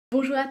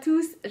Bonjour à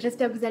tous,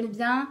 j'espère que vous allez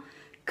bien.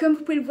 Comme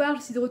vous pouvez le voir,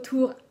 je suis de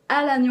retour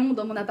à Lannion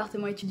dans mon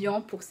appartement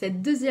étudiant pour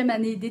cette deuxième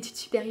année d'études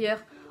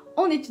supérieures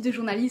en études de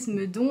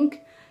journalisme. Donc,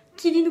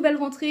 qui dit nouvelle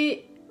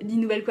rentrée, dit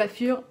nouvelle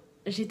coiffure.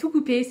 J'ai tout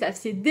coupé, ça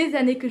faisait des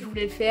années que je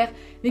voulais le faire,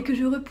 mais que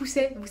je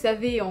repoussais, vous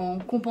savez, en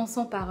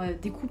compensant par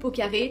des coupes au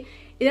carré.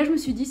 Et là je me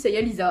suis dit, ça y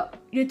est Lisa,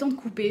 il est temps de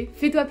couper,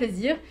 fais-toi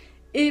plaisir.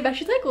 Et bah je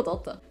suis très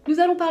contente. Nous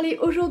allons parler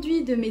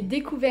aujourd'hui de mes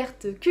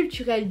découvertes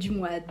culturelles du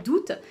mois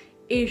d'août.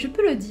 Et je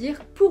peux le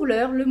dire, pour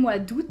l'heure, le mois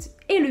d'août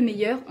est le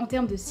meilleur en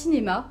termes de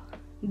cinéma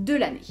de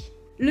l'année.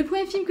 Le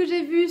premier film que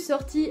j'ai vu,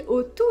 sorti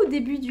au tout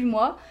début du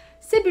mois,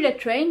 c'est Bullet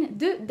Train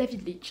de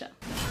David Leitch.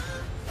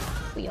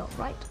 We are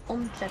right on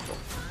schedule.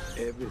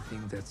 Everything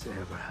that's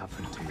ever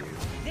happened to you.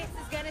 This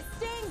is gonna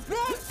sting,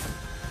 bitch!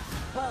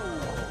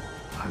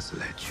 Has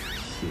led you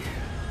here.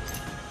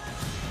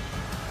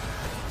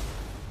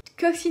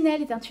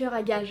 𝑐𝑜𝑐𝑖𝑛𝑒 est un tueur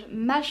à gages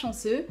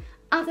malchanceux,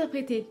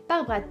 interprété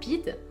par Brad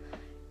Pitt,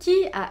 qui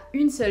a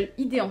une seule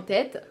idée en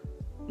tête,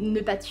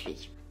 ne pas tuer.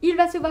 Il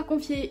va se voir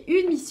confier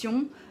une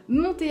mission,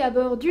 monter à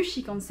bord du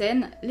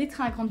𝑐𝑖𝑛𝐮, les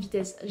trains à grande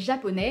vitesse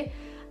japonais,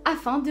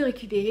 afin de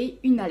récupérer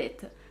une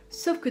mallette.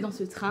 Sauf que dans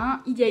ce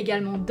train, il y a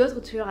également d'autres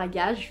tueurs à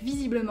gages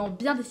visiblement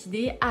bien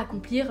décidés à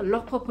accomplir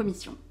leur propre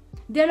mission.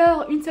 Dès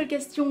lors, une seule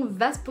question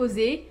va se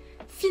poser,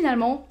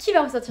 finalement, qui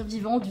va ressortir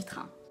vivant du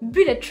train?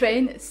 Bullet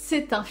Train,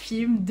 c'est un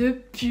film de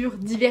pur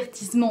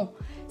divertissement.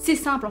 C'est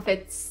simple en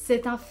fait,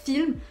 c'est un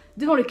film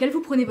devant lequel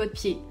vous prenez votre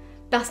pied.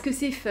 Parce que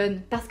c'est fun,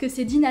 parce que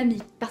c'est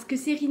dynamique, parce que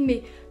c'est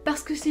rythmé,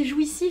 parce que c'est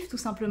jouissif tout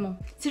simplement.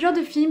 C'est le genre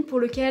de film pour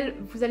lequel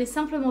vous allez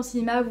simplement au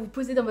cinéma, vous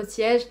posez dans votre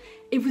siège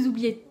et vous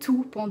oubliez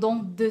tout pendant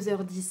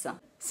 2h10.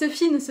 Ce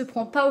film ne se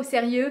prend pas au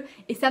sérieux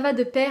et ça va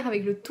de pair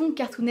avec le ton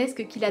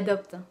cartoonesque qu'il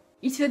adopte.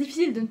 Il serait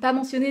difficile de ne pas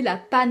mentionner la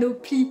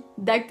panoplie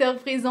d'acteurs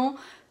présents,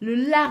 le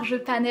large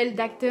panel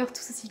d'acteurs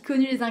tous aussi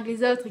connus les uns que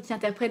les autres et qui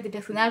interprètent des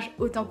personnages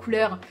haute en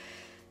couleur.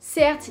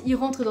 Certes, il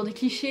rentre dans des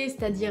clichés,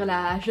 c'est-à-dire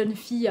la jeune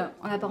fille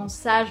en apparence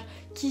sage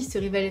qui se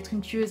révèle être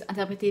une tueuse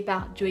interprétée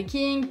par Joey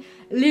King,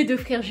 les deux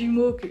frères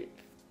jumeaux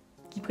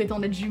qui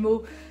prétendent être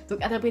jumeaux,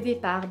 donc interprétés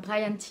par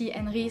Brian T.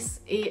 Henry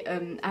et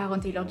Aaron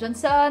Taylor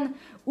Johnson,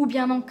 ou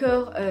bien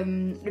encore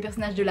le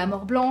personnage de la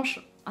mort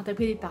blanche,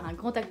 interprété par un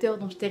grand acteur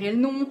dont je tairai le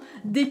nom,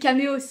 des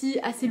caméos aussi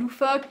assez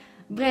loufoques.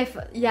 Bref,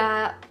 il y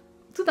a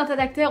tout un tas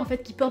d'acteurs en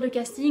fait qui portent le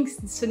casting,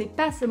 ce n'est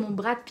pas seulement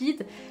Brad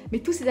Pitt, mais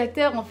tous ces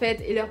acteurs en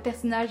fait et leurs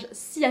personnages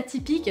si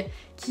atypiques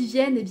qui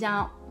viennent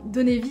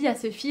donner vie à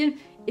ce film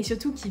et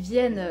surtout qui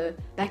viennent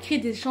créer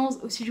des échanges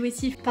aussi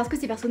jouissifs. Parce que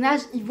ces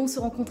personnages, ils vont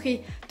se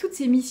rencontrer, toutes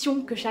ces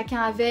missions que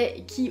chacun avait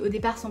et qui au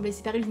départ semblaient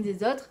séparées l'une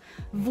des autres,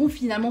 vont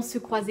finalement se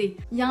croiser.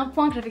 Il y a un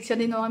point que j'affectionne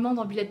énormément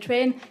dans Bullet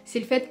Train, c'est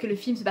le fait que le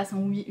film se passe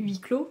en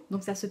huis clos,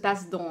 donc ça se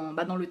passe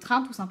dans le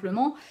train tout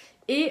simplement,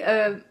 et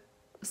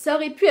ça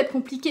aurait pu être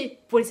compliqué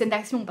pour les scènes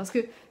d'action, parce que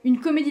une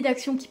comédie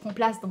d'action qui prend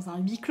place dans un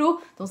huis clos,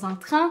 dans un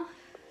train,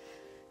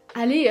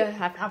 allez,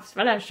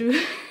 voilà, je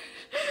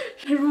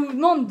vous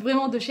demande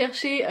vraiment de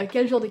chercher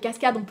quel genre de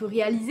cascade on peut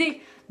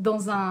réaliser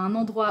dans un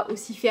endroit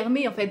aussi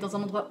fermé, en fait, dans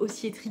un endroit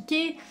aussi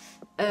étriqué.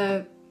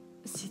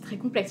 C'est très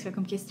complexe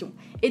comme question.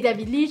 Et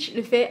David Leitch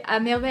le fait à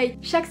merveille.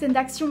 Chaque scène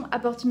d'action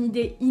apporte une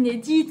idée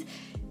inédite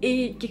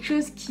et quelque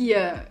chose qui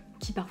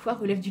parfois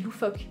relève du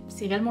loufoque.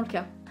 C'est réellement le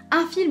cas.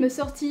 Un film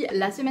sorti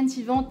la semaine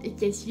suivante et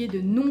qui a essuyé de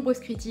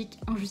nombreuses critiques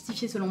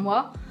injustifiées selon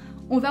moi.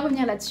 On va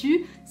revenir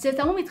là-dessus. C'est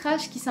un long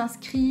métrage qui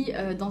s'inscrit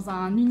dans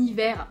un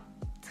univers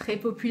très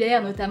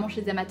populaire, notamment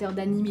chez les amateurs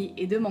d'anime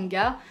et de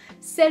manga.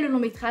 C'est le long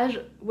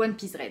métrage One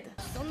Piece Red.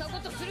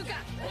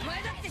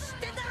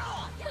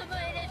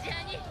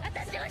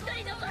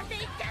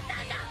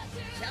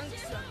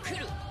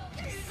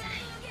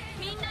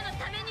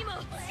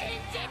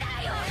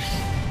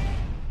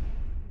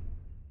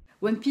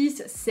 One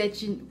Piece,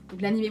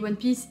 l'anime One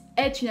Piece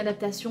est une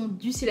adaptation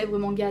du célèbre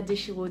manga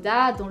d'Eiichiro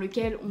Oda dans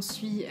lequel on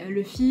suit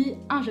Luffy,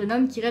 un jeune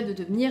homme qui rêve de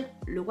devenir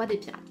le roi des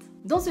pirates.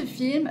 Dans ce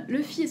film,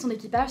 Luffy et son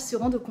équipage se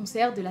rendent au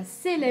concert de la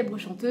célèbre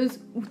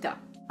chanteuse Uta.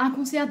 Un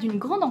concert d'une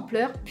grande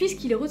ampleur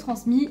puisqu'il est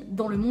retransmis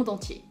dans le monde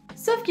entier.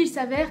 Sauf qu'il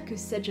s'avère que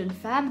cette jeune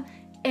femme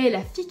est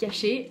la fille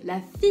cachée,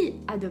 la fille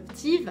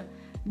adoptive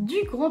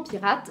du grand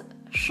pirate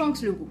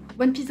Shanks le Roux.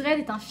 One Piece Red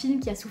est un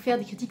film qui a souffert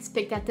des critiques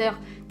spectateurs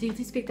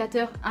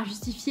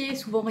injustifiées,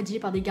 souvent rédigées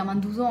par des gamins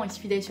de 12 ans, il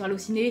suffit d'aller sur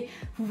Allociné,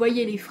 vous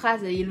voyez les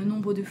phrases et le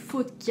nombre de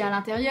fautes qu'il y a à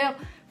l'intérieur,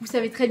 vous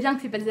savez très bien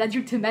que c'est pas des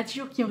adultes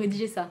matures qui ont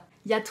rédigé ça.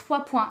 Il y a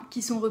 3 points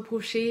qui sont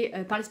reprochés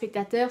par les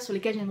spectateurs sur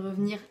lesquels j'aimerais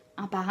revenir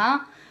un par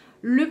un.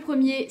 Le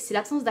premier, c'est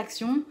l'absence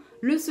d'action,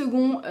 le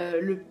second,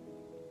 le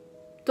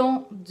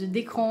temps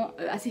d'écran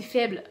assez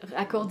faible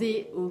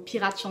accordé au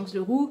pirate Shanks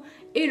le Roux,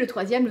 et le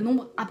troisième, le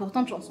nombre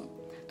important de chansons.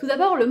 Tout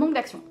d'abord, le manque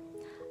d'action.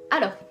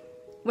 Alors,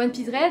 One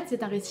Piece Red,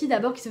 c'est un récit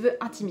d'abord qui se veut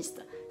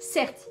intimiste.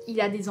 Certes, il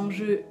a des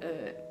enjeux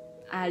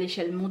à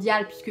l'échelle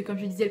mondiale, puisque comme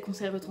je disais, le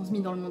concert est retransmis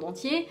dans le monde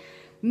entier,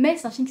 mais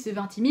c'est un film qui se veut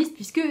intimiste,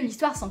 puisque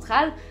l'histoire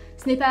centrale,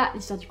 ce n'est pas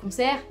l'histoire du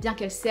concert, bien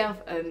qu'elle serve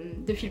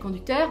de fil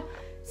conducteur,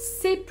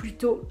 c'est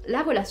plutôt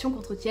la relation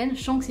qu'entretiennent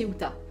Shanks et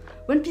Uta.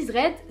 One Piece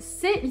Red,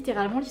 c'est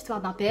littéralement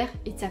l'histoire d'un père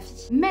et de sa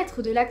fille.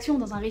 Mettre de l'action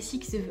dans un récit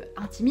qui se veut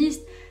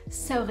intimiste,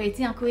 ça aurait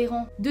été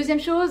incohérent. Deuxième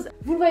chose,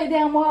 vous le voyez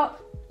derrière moi,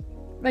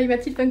 ma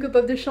petite Funko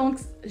Pop de Shanks.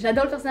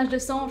 J'adore le personnage de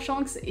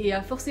Shanks et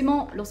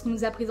forcément, lorsqu'on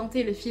nous a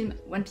présenté le film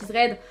One Piece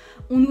Red,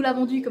 on nous l'a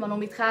vendu comme un long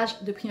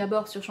métrage de prime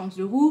abord sur Shanks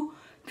le roux.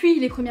 Puis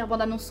les premières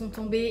bandes annonces sont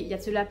tombées il y a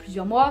de cela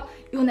plusieurs mois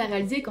et on a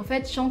réalisé qu'en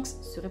fait Shanks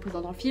serait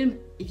présent dans le film,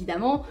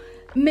 évidemment,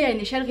 mais à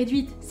une échelle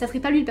réduite. Ça serait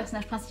pas lui le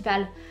personnage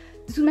principal.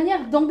 De toute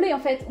manière, d'emblée en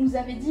fait, on nous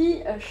avait dit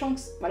Shanks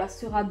voilà,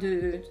 sera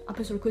un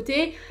peu sur le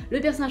côté, le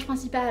personnage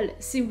principal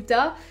c'est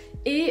Uta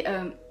et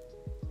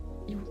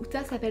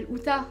Uta s'appelle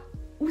Uta.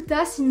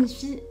 Uta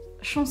signifie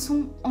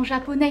chanson en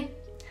japonais.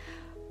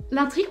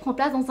 L'intrigue prend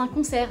place dans un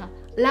concert.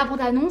 La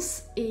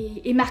bande-annonce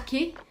est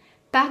marquée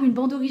par une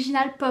bande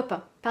originale pop,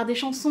 par des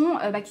chansons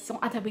qui sont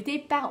interprétées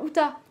par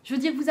Uta. Je veux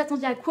dire, vous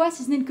attendiez à quoi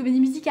si ce n'est une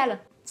comédie musicale?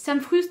 Ça me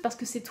frustre parce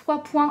que ces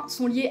 3 points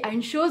sont liés à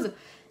une chose,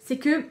 c'est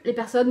que les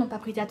personnes n'ont pas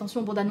prêté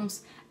attention aux bandes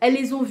annonces. Elles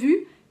les ont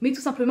vues, mais tout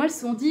simplement elles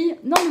se sont dit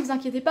 « Non, ne vous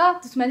inquiétez pas,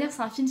 de toute manière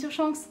c'est un film sur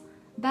Shanks ».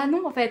 Bah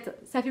non en fait,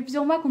 ça fait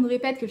plusieurs mois qu'on nous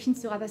répète que le film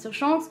ne sera pas sur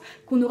Shanks,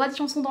 qu'on aura des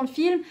chansons dans le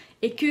film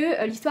et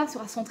que l'histoire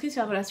sera centrée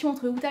sur la relation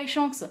entre Uta et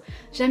Shanks.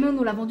 Jamais on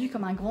nous l'a vendu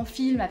comme un grand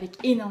film avec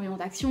énormément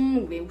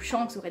d'action où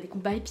Shanks aurait des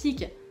combats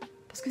épiques.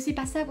 Parce que c'est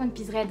pas ça One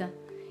Piece Red.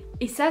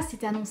 Et ça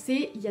c'était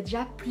annoncé il y a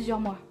déjà plusieurs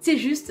mois. C'est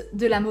juste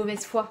de la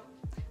mauvaise foi.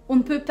 On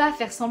ne peut pas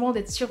faire semblant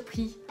d'être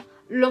surpris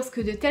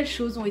lorsque de telles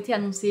choses ont été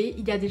annoncées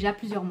il y a déjà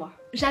plusieurs mois.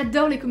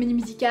 J'adore les comédies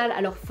musicales,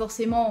 alors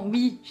forcément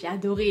oui, j'ai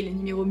adoré les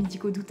numéros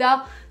musicaux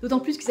d'Uta, d'autant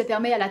plus que ça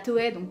permet à la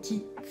𝑇OE, donc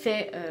qui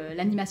fait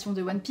l'animation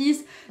de One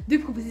Piece, de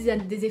proposer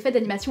des effets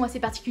d'animation assez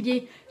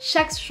particuliers.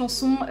 Chaque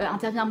chanson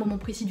intervient à un moment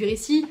précis du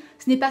récit,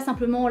 ce n'est pas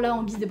simplement là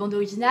en guise de bande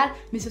originale,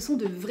 mais ce sont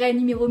de vrais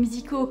numéros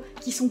musicaux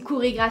qui sont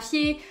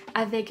chorégraphiés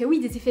avec oui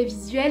des effets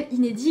visuels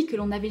inédits que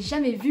l'on n'avait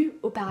jamais vus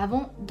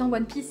auparavant dans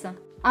One Piece.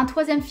 Un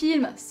 3e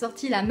film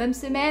sorti la même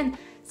semaine,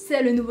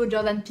 c'est le nouveau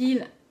Jordan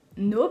Peele,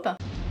 Nope.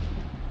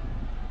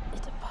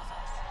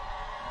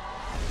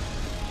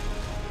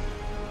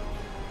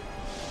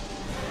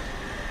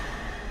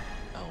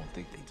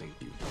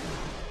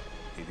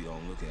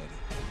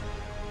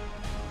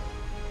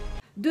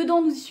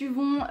 Dedans, nous y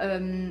suivons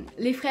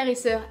les frères et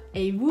sœurs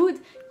Haywood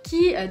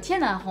qui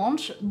tiennent un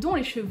ranch dont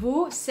les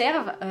chevaux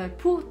servent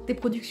pour des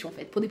productions en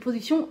fait, pour des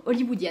productions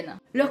hollywoodiennes.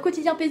 Leur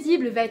quotidien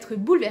paisible va être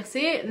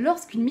bouleversé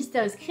lorsqu'une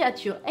mystérieuse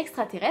créature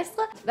extraterrestre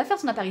va faire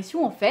son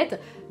apparition en fait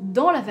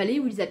dans la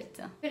vallée où ils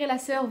habitent. Le père et la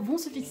sœur vont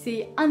se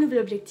fixer un nouvel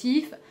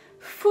objectif,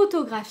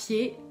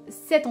 photographier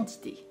cette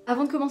entité.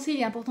 Avant de commencer, il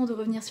est important de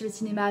revenir sur le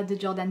cinéma de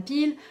Jordan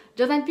Peele.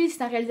 Jordan Peele,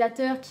 c'est un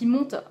réalisateur qui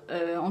monte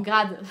en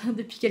grade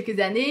depuis quelques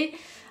années,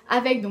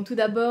 avec donc tout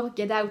d'abord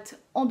Get Out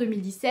en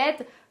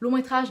 2017, long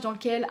métrage dans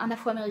lequel un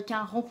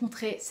Afro-Américain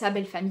rencontrait sa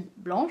belle famille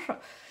blanche.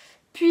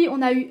 Puis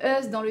on a eu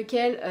Us dans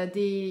lequel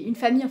une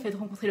famille en fait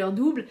rencontrait leur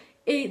double,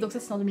 et donc ça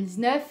c'est en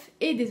 2019,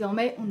 et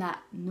désormais on a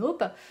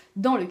Nope,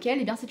 dans lequel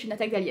eh bien, c'est une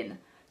attaque d'aliens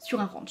sur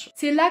un ranch.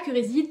 C'est là que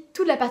réside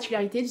toute la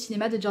particularité du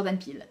cinéma de Jordan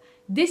Peele.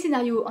 Des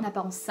scénarios en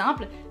apparence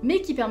simples,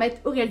 mais qui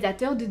permettent au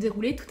réalisateur de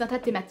dérouler tout un tas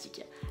de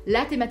thématiques.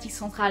 La thématique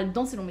centrale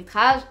dans ces longs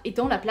métrages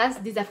étant la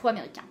place des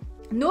Afro-Américains.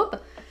 Nope,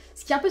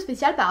 ce qui est un peu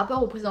spécial par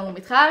rapport au précédent long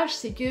métrage,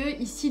 c'est que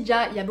ici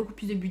déjà il y a beaucoup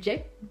plus de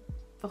budget,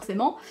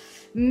 forcément,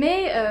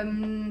 mais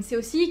c'est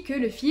aussi que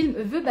le film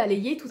veut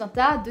balayer tout un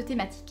tas de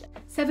thématiques.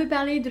 Ça veut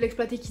parler de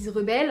l'exploité qui se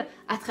rebelle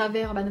à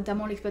travers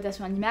notamment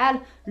l'exploitation animale,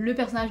 le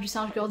personnage du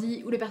singe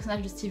Gordy ou le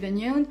personnage de Steven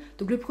Yeun,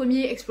 donc le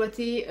premier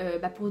exploité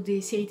pour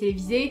des séries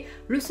télévisées,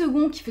 le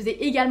second qui faisait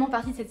également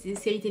partie de cette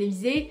série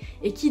télévisée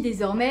et qui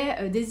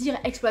désormais désire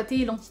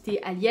exploiter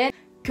l'entité alien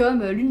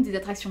comme l'une des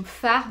attractions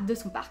phares de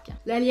son parc.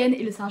 L'alien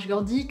et le singe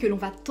Gordy que l'on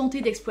va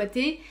tenter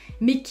d'exploiter,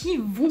 mais qui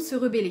vont se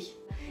rebeller.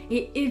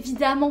 Et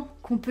évidemment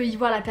qu'on peut y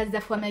voir la place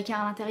d'Afro-Américains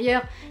à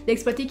l'intérieur,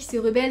 l'exploité qui se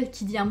rebelle,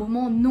 qui dit à un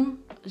moment non,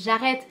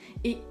 j'arrête,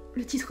 et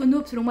le titre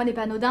Nope selon moi n'est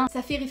pas anodin.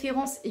 Ça fait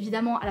référence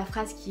évidemment à la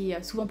phrase qui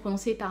est souvent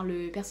prononcée par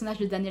le personnage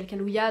de Daniel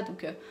Kaluuya,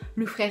 donc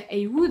le frère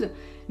Haywood,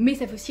 mais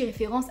ça fait aussi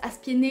référence à ce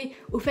qui est né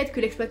au fait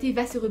que l'exploité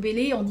va se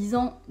rebeller en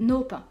disant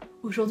Nope,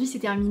 aujourd'hui c'est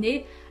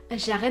terminé,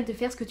 j'arrête de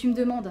faire ce que tu me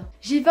demandes.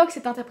 J'évoque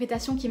cette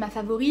interprétation qui est ma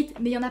favorite,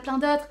 mais il y en a plein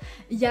d'autres.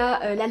 Il y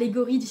a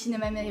l'allégorie du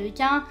cinéma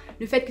américain,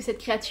 le fait que cette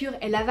créature,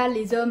 elle avale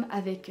les hommes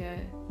avec,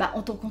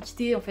 en tant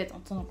qu'entité, en fait, en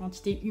tant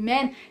qu'entité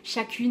humaine,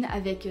 chacune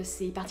avec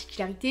ses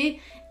particularités,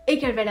 et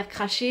qu'elle va les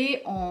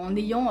recracher en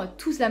ayant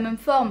tous la même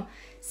forme.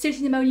 C'est le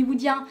cinéma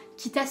hollywoodien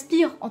qui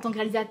t'aspire en tant que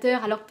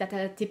réalisateur alors que tu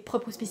as tes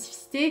propres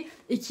spécificités,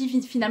 et qui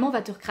finalement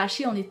va te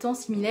recracher en étant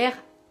similaire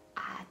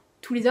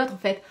tous les autres en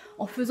fait,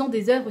 en faisant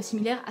des œuvres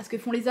similaires à ce que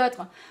font les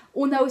autres.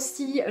 On a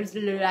aussi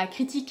la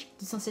critique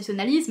du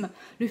sensationnalisme,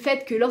 le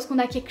fait que lorsqu'on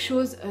a quelque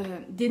chose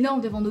d'énorme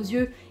devant nos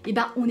yeux, eh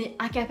ben on est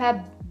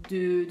incapable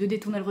de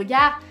détourner le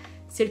regard.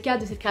 C'est le cas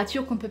de cette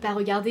créature qu'on ne peut pas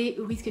regarder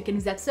au risque qu'elle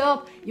nous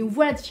absorbe, et on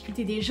voit la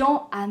difficulté des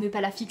gens à ne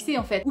pas la fixer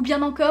en fait. Ou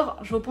bien encore,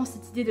 je repense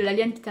cette idée de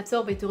l'alien qui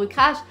t'absorbe et te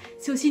recrache,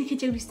 c'est aussi une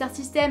critique du star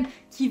system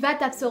qui va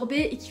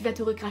t'absorber et qui va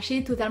te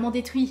recracher totalement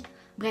détruit.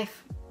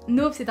 Bref,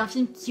 Nope, c'est un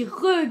film qui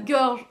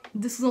regorge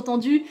de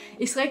sous-entendus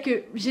et c'est vrai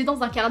que j'ai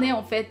dans un carnet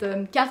en fait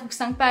 4 ou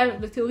 5 pages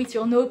de théories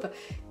sur Nope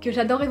que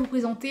j'adorerais vous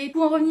présenter.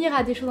 Pour en revenir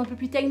à des choses un peu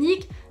plus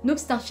techniques, Nope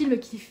c'est un film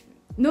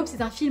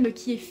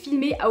qui est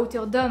filmé à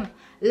hauteur d'homme.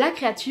 La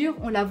créature,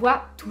 on la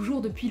voit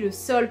toujours depuis le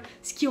sol,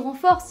 ce qui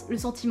renforce le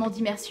sentiment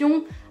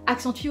d'immersion,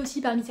 accentué aussi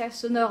par le mixage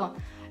sonore.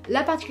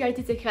 La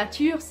particularité de cette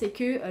créature, c'est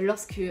que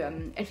lorsque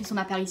elle fait son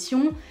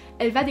apparition,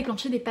 elle va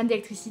déclencher des pannes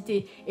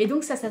d'électricité. Et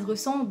donc ça se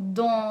ressent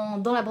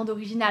dans la bande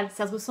originale,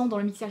 ça se ressent dans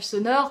le mixage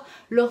sonore.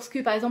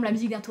 Lorsque par exemple la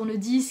musique d'un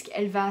tourne-disque,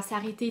 elle va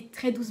s'arrêter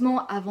très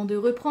doucement avant de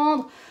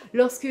reprendre.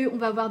 Lorsque on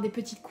va avoir des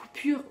petites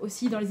coupures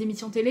aussi dans les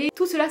émissions télé.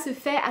 Tout cela se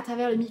fait à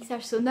travers le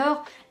mixage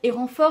sonore et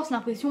renforce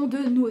l'impression de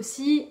nous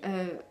aussi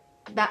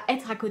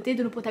être à côté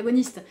de nos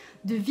protagonistes,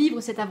 de vivre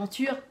cette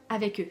aventure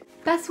avec eux.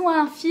 Passons à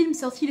un film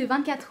sorti le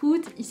 24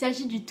 août, il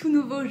s'agit du tout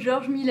nouveau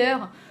George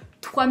Miller,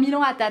 3000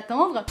 ans à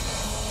t'attendre.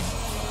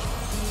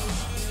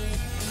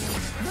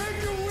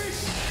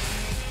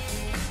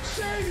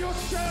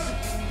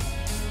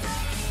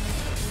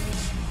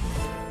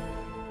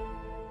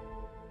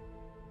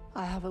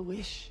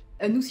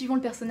 Nous suivons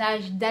le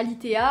personnage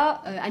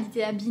d'Alitea,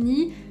 Alitea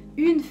Bini,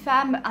 une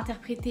femme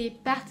interprétée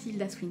par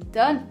Tilda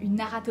Swinton, une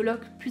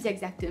narratologue plus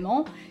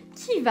exactement,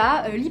 qui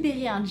va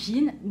libérer un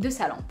djinn de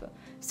sa lampe.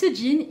 Ce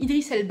djinn,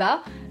 Idris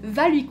Elba,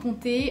 va lui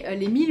conter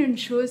les 1001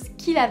 choses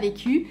qu'il a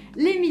vécues,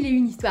 les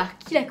 1001 histoires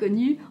qu'il a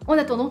connues, en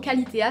attendant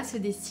qu'Alitea se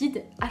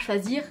décide à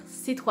choisir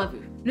ses 3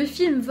 vœux. Le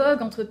film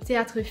vogue entre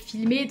théâtre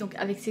filmé, donc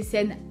avec ses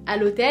scènes à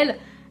l'hôtel.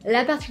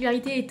 La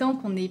particularité étant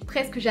qu'on n'est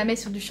presque jamais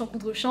sur du champ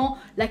contre champ,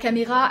 la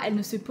caméra elle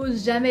ne se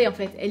pose jamais en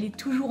fait, elle est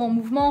toujours en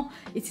mouvement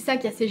et c'est ça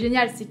qui est assez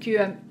génial, c'est que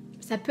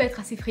ça peut être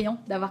assez effrayant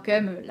d'avoir quand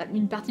même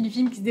une partie du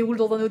film qui se déroule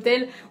dans un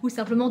hôtel où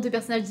simplement 2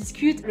 personnages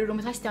discutent. Le long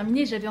métrage s'est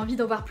terminé, j'avais envie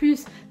d'en voir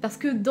plus parce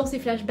que dans ces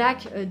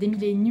flashbacks des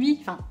 1001 nuits,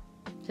 enfin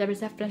j'appelle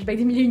ça flashback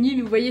des 1001 nuits,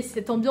 mais vous voyez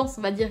cette ambiance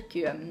on va dire que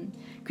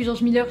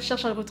George Miller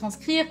cherche à le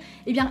retranscrire,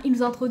 eh bien il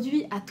nous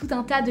introduit à tout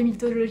un tas de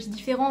mythologies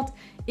différentes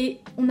et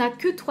on n'a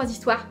que 3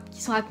 histoires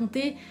qui sont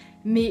racontées,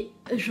 mais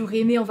j'aurais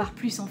aimé en voir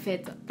plus en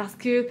fait, parce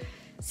que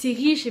c'est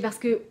riche et parce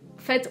que en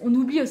fait on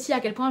oublie aussi à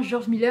quel point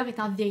George Miller est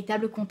un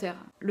véritable conteur.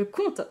 Le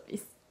conte,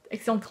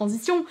 excellente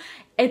transition,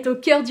 est au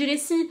cœur du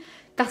récit,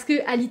 parce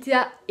que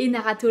Alitea est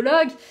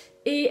narratologue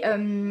et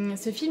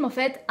ce film en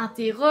fait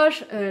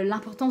interroge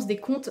l'importance des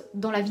contes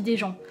dans la vie des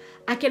gens.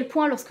 À quel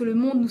point lorsque le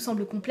monde nous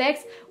semble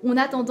complexe, on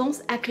a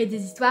tendance à créer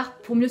des histoires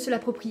pour mieux se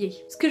l'approprier.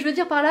 Ce que je veux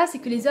dire par là, c'est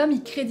que les hommes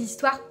ils créent des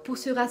histoires pour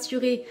se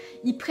rassurer,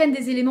 ils prennent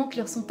des éléments qui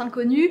leur sont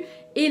inconnus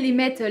et les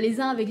mettent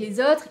les uns avec les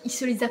autres, ils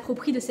se les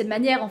approprient de cette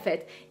manière en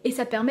fait, et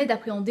ça permet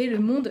d'appréhender le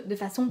monde de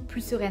façon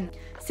plus sereine.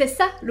 C'est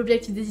ça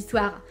l'objectif des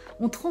histoires,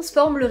 on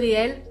transforme le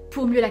réel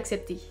pour mieux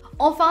l'accepter.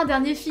 Enfin,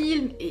 dernier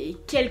film, et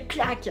quelle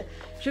claque!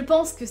 Je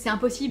pense que c'est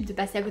impossible de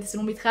passer à côté de ce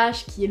long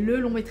métrage qui est le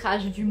long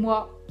métrage du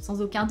mois,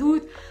 sans aucun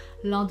doute,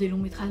 l'un des longs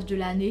métrages de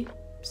l'année,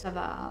 ça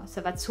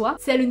va de soi.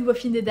 C'est le nouveau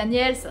film de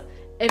Daniels,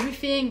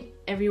 Everything,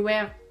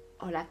 Everywhere,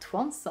 All at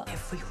Once.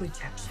 Every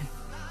rejection,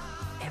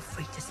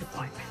 every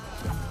disappointment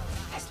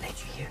has led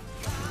you here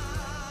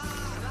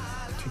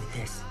to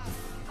this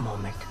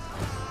moment.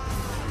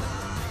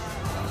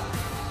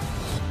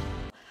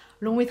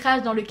 Long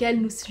métrage dans lequel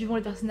nous suivons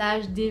le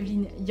personnage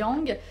d'Evelyn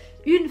Yang,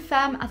 une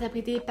femme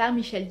interprétée par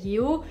Michelle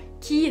Yeoh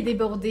qui est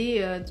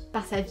débordée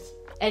par sa vie.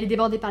 Elle est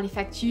débordée par les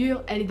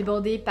factures, elle est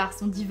débordée par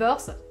son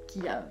divorce qui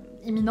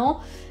est imminent,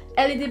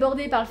 elle est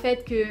débordée par le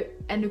fait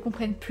qu'elle ne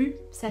comprenne plus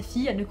sa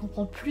fille, elle ne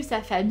comprend plus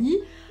sa famille,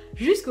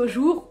 jusqu'au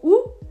jour où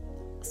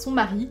son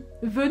mari,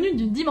 venu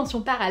d'une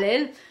dimension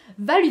parallèle,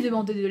 va lui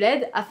demander de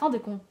l'aide afin de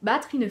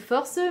combattre une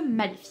force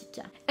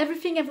maléfique.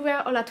 Everything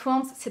Everywhere All at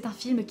Once, c'est un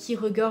film qui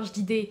regorge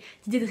d'idées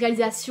de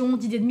réalisation,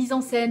 d'idées de mise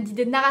en scène,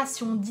 d'idées de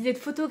narration, d'idées de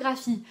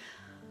photographie.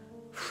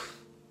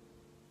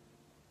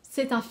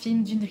 C'est un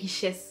film d'une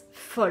richesse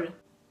folle.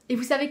 Et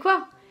vous savez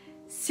quoi?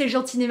 C'est le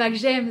genre de cinéma que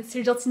j'aime, c'est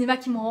le genre de cinéma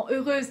qui me rend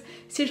heureuse,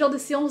 c'est le genre de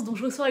séance dont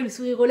je ressors avec le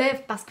sourire aux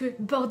lèvres parce que,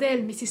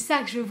 bordel, mais c'est ça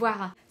que je veux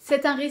voir.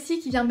 C'est un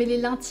récit qui vient mêler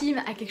l'intime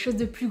à quelque chose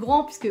de plus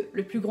grand, puisque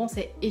le plus grand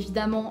c'est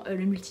évidemment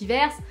le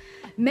multiverse,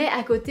 mais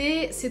à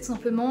côté c'est tout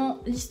simplement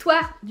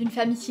l'histoire d'une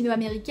famille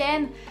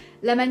sino-américaine,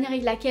 la manière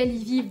avec laquelle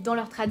ils vivent dans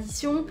leur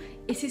tradition,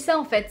 et c'est ça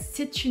en fait,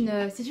 c'est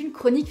une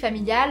chronique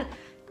familiale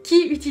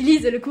qui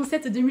utilise le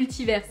concept de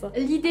multiverse.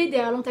 L'idée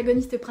derrière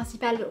l'antagoniste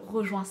principal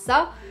rejoint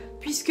ça,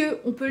 puisque,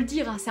 on peut le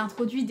dire, hein, c'est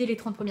introduit dès les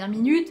 30 premières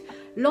minutes,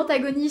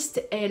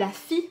 l'antagoniste est la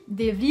fille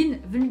d'Evelyn,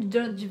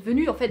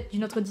 venue en fait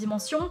d'une autre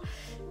dimension,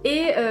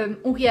 et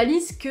on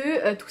réalise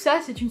que tout ça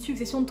c'est une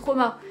succession de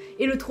traumas.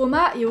 Et le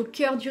trauma est au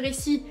cœur du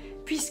récit,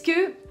 puisque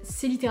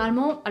c'est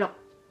littéralement, alors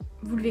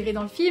vous le verrez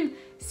dans le film,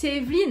 c'est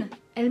Evelyn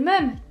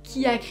elle-même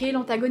qui a créé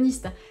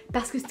l'antagoniste,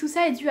 parce que tout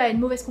ça est dû à une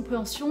mauvaise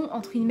compréhension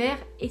entre une mère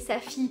et sa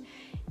fille.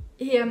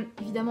 Et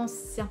évidemment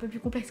c'est un peu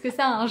plus complexe que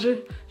ça, hein. Je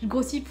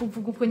grossis pour que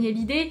vous compreniez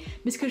l'idée,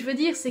 mais ce que je veux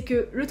dire c'est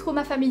que le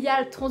trauma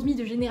familial transmis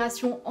de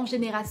génération en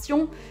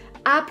génération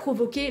a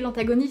provoqué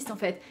l'antagoniste en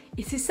fait.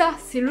 Et c'est ça,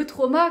 c'est le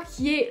trauma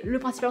qui est le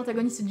principal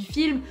antagoniste du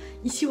film,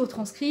 ici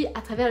retranscrit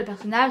à travers le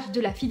personnage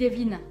de la fille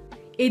d'Evelyn.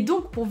 Et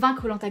donc pour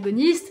vaincre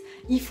l'antagoniste,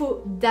 il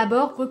faut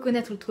d'abord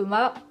reconnaître le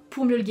trauma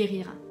pour mieux le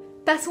guérir.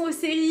 Passons aux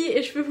séries,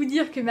 et je peux vous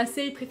dire que ma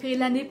série préférée de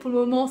l'année pour le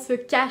moment se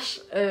cache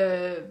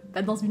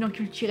dans ce bilan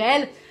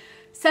culturel.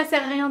 Ça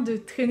sert à rien de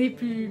traîner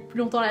plus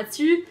longtemps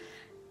là-dessus.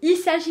 Il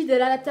s'agit de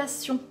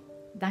l'adaptation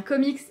d'un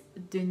comics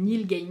de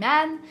Neil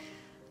Gaiman,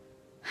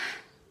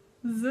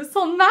 The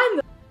Sandman.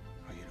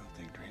 Oh, you don't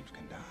think dreams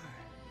can die?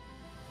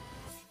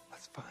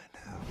 Let's find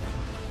out.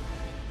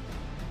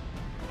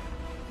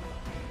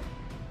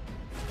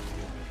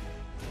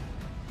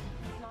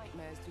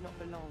 Nightmares do not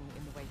belong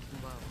in the waking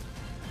world.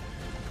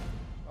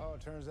 Oh,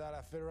 it turns out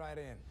I fit right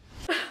in.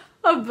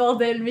 Oh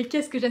bordel, mais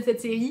qu'est-ce que j'aime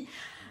cette série.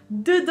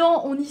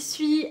 Dedans, on y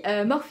suit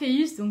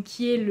Morpheus, donc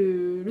qui est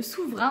le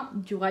souverain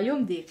du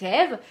royaume des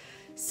rêves.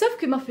 Sauf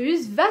que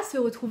Morpheus va se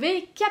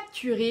retrouver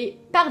capturé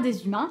par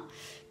des humains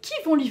qui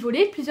vont lui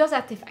voler plusieurs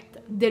artefacts.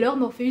 Dès lors,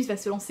 Morpheus va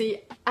se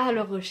lancer à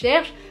leur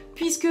recherche,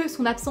 puisque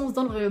son absence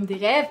dans le royaume des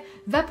rêves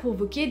va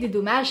provoquer des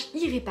dommages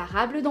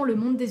irréparables dans le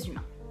monde des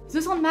humains. The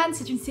Sandman,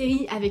 c'est une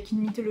série avec une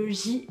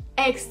mythologie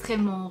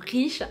extrêmement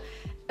riche,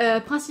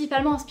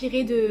 principalement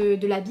inspirée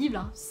de la Bible,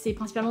 hein. C'est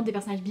principalement des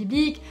personnages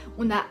bibliques.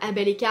 On a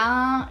Abel et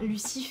Caïn,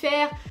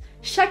 Lucifer.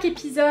 Chaque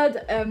épisode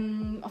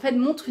en fait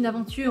montre une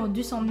aventure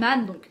du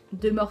Sandman, donc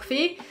de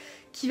Morphée,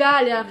 qui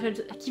va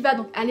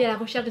donc aller à la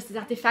recherche de ces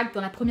artefacts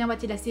dans la première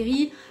moitié de la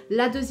série.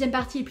 La deuxième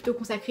partie est plutôt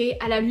consacrée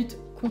à la lutte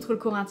contre le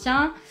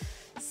Corinthien.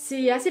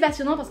 C'est assez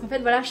passionnant parce qu'en fait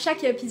voilà,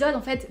 chaque épisode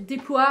en fait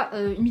déploie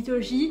une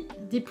mythologie,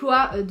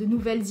 déploie de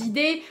nouvelles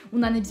idées.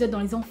 On a un épisode dans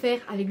les enfers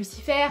avec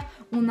Lucifer,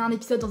 on a un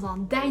épisode dans un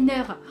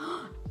diner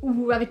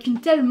où avec une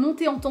telle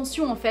montée en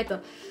tension en fait.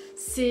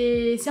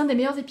 C'est un des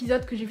meilleurs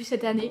épisodes que j'ai vu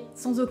cette année,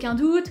 sans aucun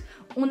doute.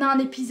 On a un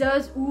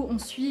épisode où on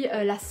suit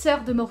la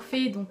sœur de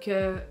Morphée, donc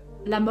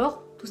la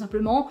mort tout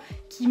simplement,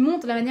 qui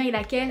montre la manière avec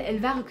laquelle elle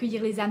va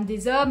recueillir les âmes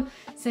des hommes.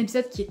 C'est un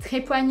épisode qui est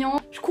très poignant.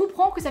 Je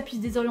comprends que ça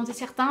puisse désorienter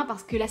certains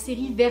parce que la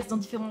série verse dans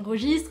différents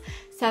registres.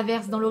 Ça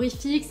verse dans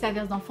l'horrifique, ça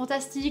verse dans le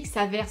fantastique,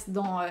 ça verse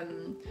dans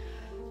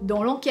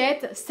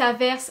l'enquête, ça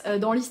verse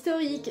dans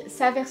l'historique,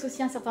 ça verse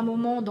aussi à un certain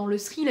moment dans le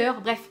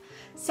thriller. Bref,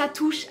 ça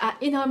touche à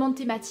énormément de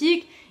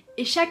thématiques.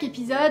 Et chaque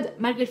épisode,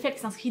 malgré le fait que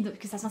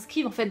ça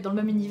s'inscrive en fait dans le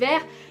même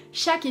univers,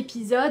 chaque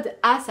épisode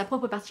a sa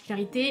propre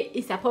particularité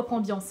et sa propre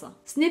ambiance.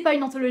 Ce n'est pas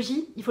une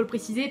anthologie, il faut le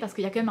préciser parce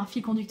qu'il y a quand même un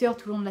fil conducteur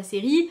tout le long de la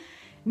série,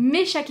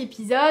 mais chaque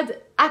épisode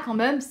a quand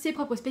même ses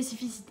propres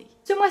spécificités.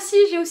 Ce mois-ci,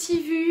 j'ai aussi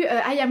vu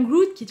I Am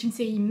Groot, qui est une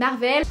série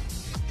Marvel.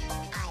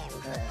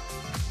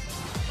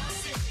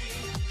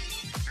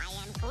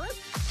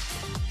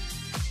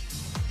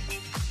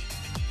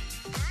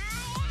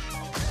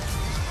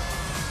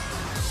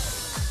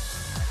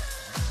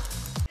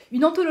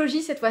 Une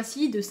anthologie cette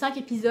fois-ci de 5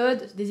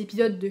 épisodes, des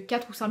épisodes de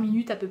 4 ou 5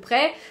 minutes à peu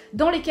près,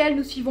 dans lesquels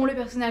nous suivons le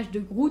personnage de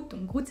Groot.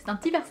 Donc Groot, c'est un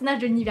petit personnage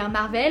de l'univers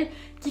Marvel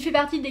qui fait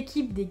partie de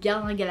l'équipe des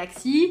Gardiens de la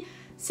Galaxie.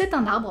 C'est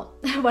un arbre,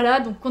 voilà,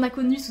 donc qu'on a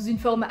connu sous une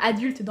forme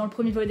adulte dans le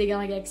premier volet des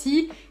Gardiens de la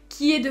Galaxie,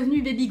 qui est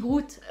devenu Baby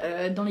Groot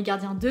dans les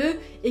Gardiens 2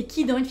 et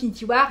qui dans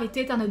Infinity War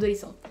était un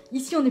adolescent.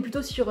 Ici on est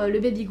plutôt sur le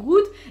Baby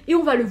Groot et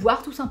on va le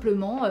voir tout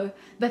simplement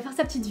faire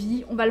sa petite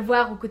vie, on va le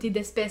voir aux côtés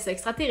d'espèces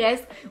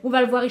extraterrestres, on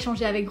va le voir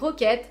échanger avec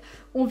Rocket,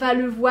 on va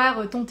le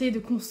voir tenter de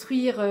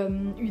construire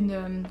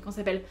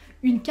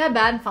une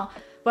cabane, enfin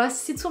voilà,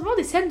 c'est tout simplement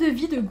des scènes de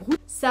vie de Groot.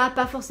 Ça a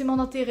pas forcément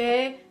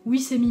d'intérêt, oui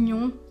c'est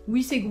mignon,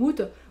 oui c'est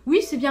Groot,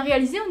 oui c'est bien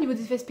réalisé au niveau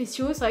des effets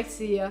spéciaux, c'est vrai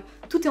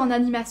que tout est en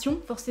animation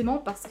forcément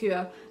parce que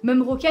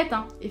même Rocket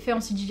est fait en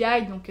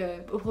CGI, donc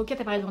Rocket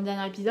apparaît dans le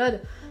dernier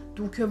épisode,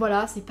 donc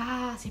voilà, c'est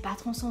pas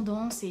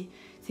transcendant,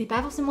 c'est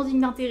pas forcément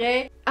digne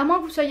d'intérêt. À moins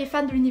que vous soyez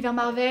fan de l'univers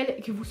Marvel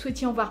et que vous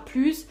souhaitiez en voir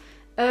plus,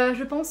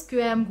 je pense que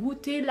I Am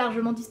Groot est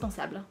largement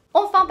dispensable.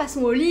 Enfin,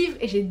 passons au livre,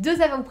 et j'ai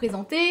 2 œuvres à vous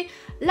présenter.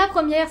 La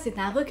première, c'est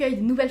un recueil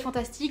de nouvelles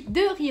fantastiques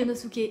de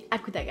Ryûnosuke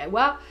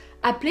Akutagawa,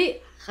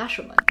 appelé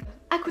Rashômon.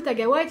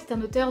 Akutagawa était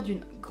un auteur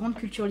d'une grande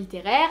culture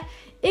littéraire,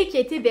 et qui a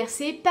été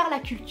bercé par la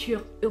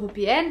culture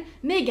européenne,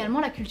 mais également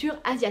la culture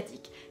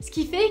asiatique. Ce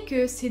qui fait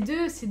que ces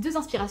deux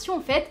inspirations,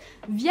 en fait,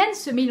 viennent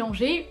se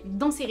mélanger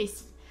dans ses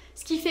récits.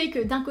 Ce qui fait que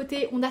d'un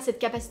côté, on a cette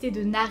capacité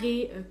de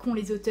narrer qu'ont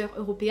les auteurs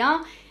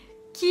européens,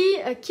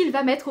 qu'il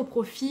va mettre au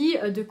profit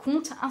de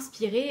contes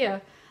inspirés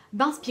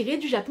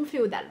du Japon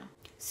féodal.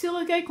 Ce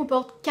recueil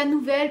comporte 4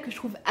 nouvelles que je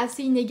trouve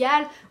assez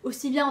inégales,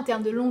 aussi bien en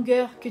termes de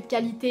longueur que de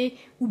qualité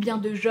ou bien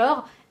de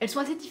genre. Elles sont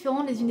assez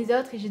différentes les unes des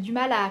autres et j'ai du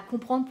mal à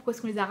comprendre pourquoi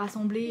est-ce qu'on les a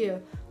rassemblées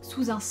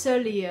dans un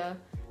seul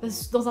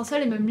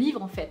et même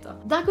livre en fait.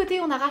 D'un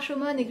côté on a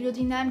Rashômon et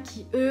Ryûnosuke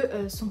qui eux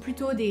sont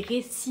plutôt des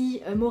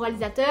récits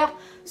moralisateurs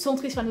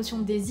centrés sur la notion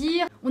de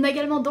désir. On a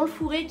également Dans le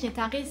fourré qui est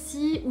un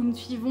récit où nous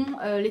suivons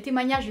les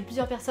témoignages de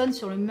plusieurs personnes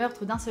sur le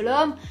meurtre d'un seul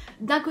homme.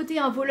 D'un côté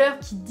un voleur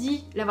qui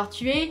dit l'avoir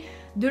tué,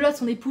 de l'autre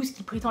son épouse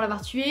qui prétend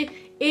l'avoir tué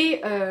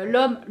et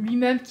l'homme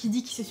lui-même qui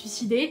dit qu'il s'est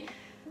suicidé.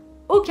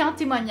 Aucun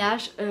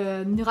témoignage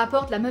ne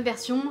rapporte la même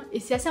version et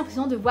c'est assez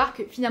impressionnant de voir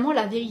que finalement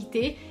la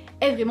vérité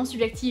est vraiment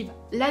subjective.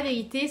 La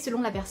vérité,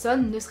 selon la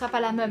personne, ne sera pas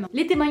la même.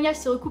 Les témoignages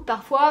se recoupent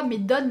parfois, mais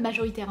donnent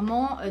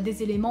majoritairement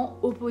des éléments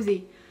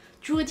opposés.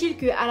 Toujours est-il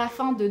qu'à la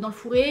fin de Dans le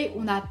fourré,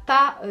 on n'a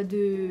pas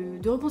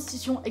de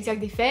reconstitution exacte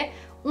des faits,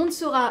 on ne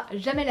saura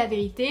jamais la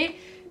vérité,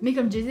 mais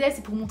comme je disais,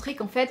 c'est pour montrer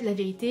qu'en fait, la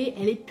vérité,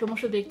 elle est purement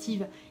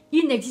subjective.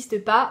 Il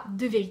n'existe pas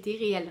de vérité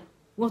réelle.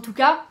 Ou en tout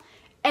cas,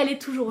 elle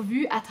est toujours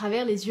vue à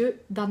travers les yeux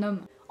d'un homme.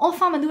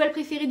 Enfin, ma nouvelle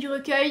préférée du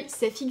recueil,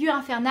 c'est Figure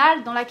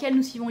infernale, dans laquelle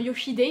nous suivons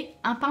Yoshide,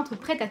 un peintre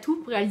prêt à tout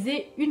pour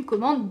réaliser une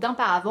commande d'un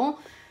paravent,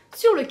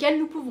 sur lequel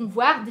nous pouvons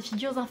voir des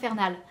figures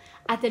infernales,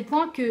 à tel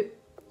point que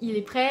il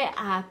est prêt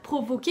à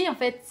provoquer en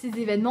fait ces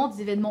événements,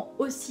 des événements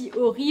aussi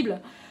horribles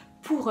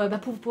pour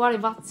pouvoir les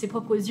voir de ses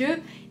propres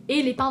yeux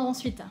et les peindre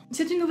ensuite.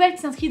 C'est une nouvelle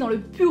qui s'inscrit dans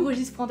le pur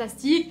registre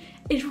fantastique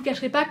et je vous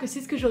cacherai pas que c'est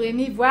ce que j'aurais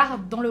aimé voir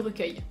dans le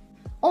recueil.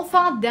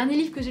 Enfin, dernier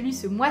livre que j'ai lu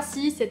ce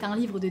mois-ci, c'est un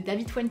livre de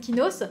David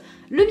Foenkinos,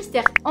 Le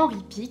Mystère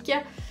Henri Pic.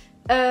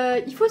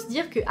 Il faut se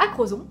dire qu'à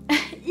Crozon,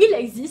 il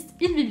existe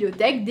une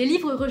bibliothèque des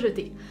livres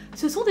rejetés.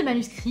 Ce sont des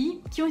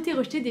manuscrits qui ont été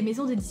rejetés des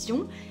maisons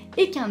d'édition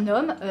et qu'un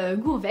homme,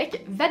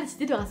 Gourvec, va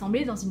décider de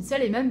rassembler dans une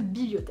seule et même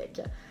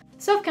bibliothèque.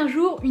 Sauf qu'un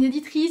jour, une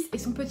éditrice et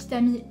son petit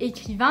ami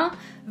écrivain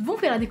vont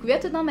faire la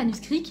découverte d'un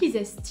manuscrit qu'ils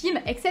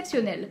estiment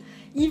exceptionnel.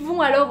 Ils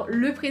vont alors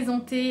le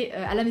présenter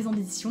à la maison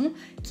d'édition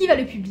qui va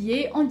le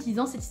publier en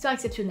utilisant cette histoire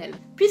exceptionnelle.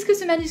 Puisque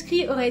ce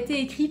manuscrit aurait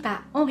été écrit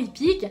par Henri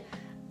Pic,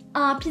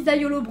 un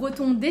pizzaïolo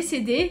breton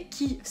décédé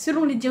qui,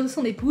 selon les dires de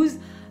son épouse,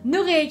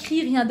 n'aurait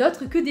écrit rien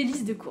d'autre que des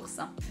listes de courses.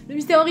 Le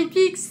Mystère Henri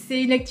Pic,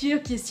 c'est une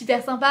lecture qui est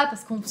super sympa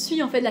parce qu'on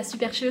suit en fait la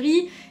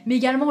supercherie, mais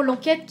également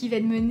l'enquête qui va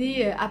être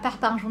menée à part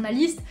par un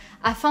journaliste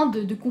afin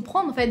de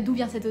comprendre en fait d'où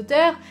vient cet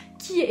auteur,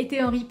 qui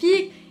était Henri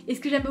Pic. Et ce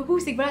que j'aime beaucoup,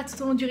 c'est que voilà,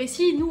 tout au long du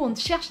récit, nous on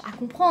cherche à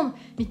comprendre,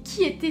 mais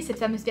qui était cette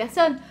fameuse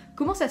personne?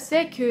 Comment ça se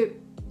fait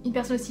qu'une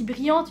personne aussi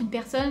brillante, une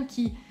personne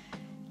qui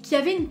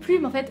avait une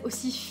plume en fait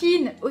aussi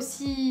fine,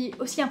 aussi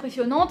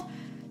impressionnante,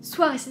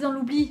 soit restée dans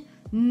l'oubli,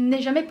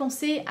 n'ait jamais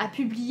pensé à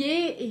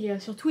publier et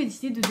surtout ait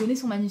décidé de donner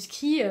son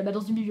manuscrit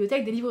dans une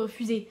bibliothèque des livres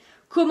refusés.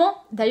 Comment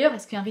d'ailleurs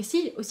est-ce qu'un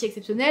récit aussi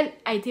exceptionnel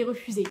a été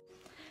refusé?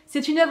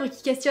 C'est une œuvre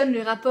qui questionne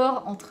le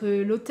rapport entre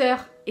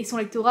l'auteur et son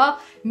lectorat,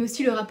 mais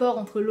aussi le rapport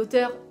entre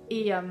l'auteur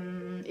et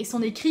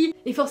son écrit.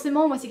 Et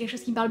forcément, moi c'est quelque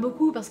chose qui me parle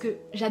beaucoup parce que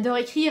j'adore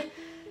écrire,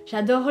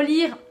 j'adore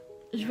relire,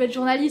 je veux être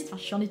journaliste, enfin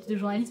je suis en études de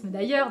journalisme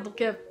d'ailleurs,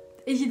 donc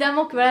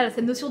évidemment que voilà,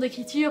 cette notion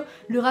d'écriture,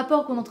 le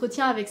rapport qu'on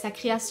entretient avec sa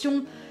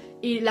création,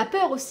 et la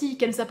peur aussi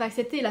qu'elle ne soit pas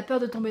acceptée, la peur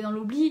de tomber dans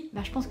l'oubli,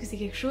 bah, je pense que c'est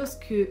quelque chose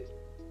que,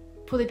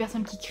 pour des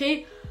personnes qui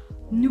créent,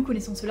 nous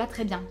connaissons cela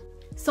très bien.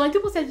 C'en est tout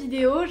pour cette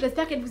vidéo,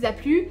 j'espère qu'elle vous a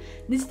plu.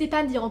 N'hésitez pas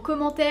à me dire en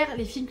commentaire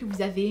les films que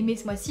vous avez aimés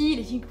ce mois-ci,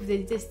 les films que vous avez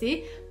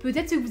détestés,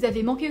 peut-être ceux que vous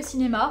avez manqué au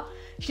cinéma.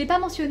 Je l'ai pas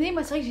mentionné,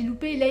 moi c'est vrai que j'ai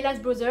loupé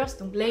Layla's Brothers,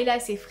 donc Layla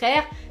et ses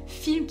frères,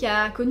 film qui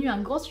a connu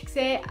un grand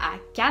succès à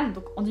Cannes,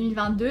 donc en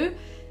 2022.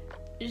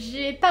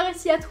 J'ai pas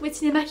réussi à trouver de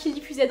cinéma qui le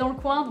diffusait dans le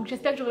coin, donc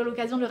j'espère que j'aurai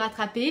l'occasion de le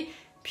rattraper,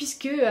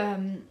 puisque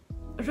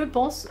je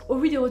pense, au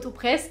vu des retours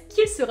presse,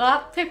 qu'il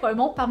sera très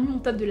probablement parmi mon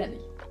top de l'année.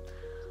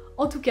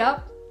 En tout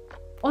cas,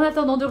 en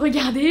attendant de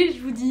regarder,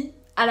 je vous dis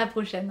à la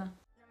prochaine.